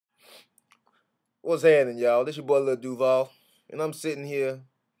What's happening, y'all? This your boy Lil Duval, and I'm sitting here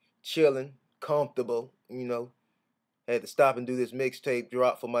chilling, comfortable. Had to stop and do this mixtape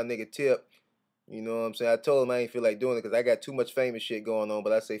drop for my nigga Tip. You know what I'm saying? I told him I ain't feel like doing it because I got too much famous shit going on,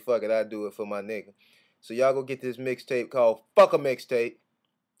 but I say fuck it, I do it for my nigga. So y'all go get this mixtape called Fuck a Mixtape.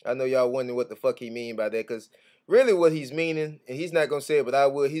 I know y'all wondering what the fuck he mean by that, because really what he's meaning, and he's not gonna say it, but I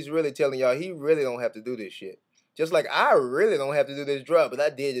would, he's really telling y'all he really don't have to do this shit. Just like I really don't have to do this drop, but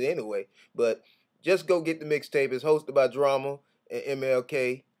I did it anyway. But just go get the mixtape. It's hosted by Drama and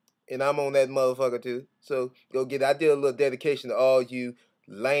MLK, and I'm on that motherfucker too. So go get it. I did a little dedication to all you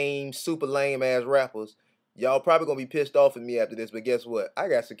lame, super lame ass rappers. Y'all probably gonna be pissed off at me after this, but guess what? I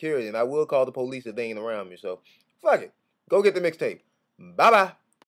got security, and I will call the police if they ain't around me. So fuck it. Go get the mixtape. Bye bye.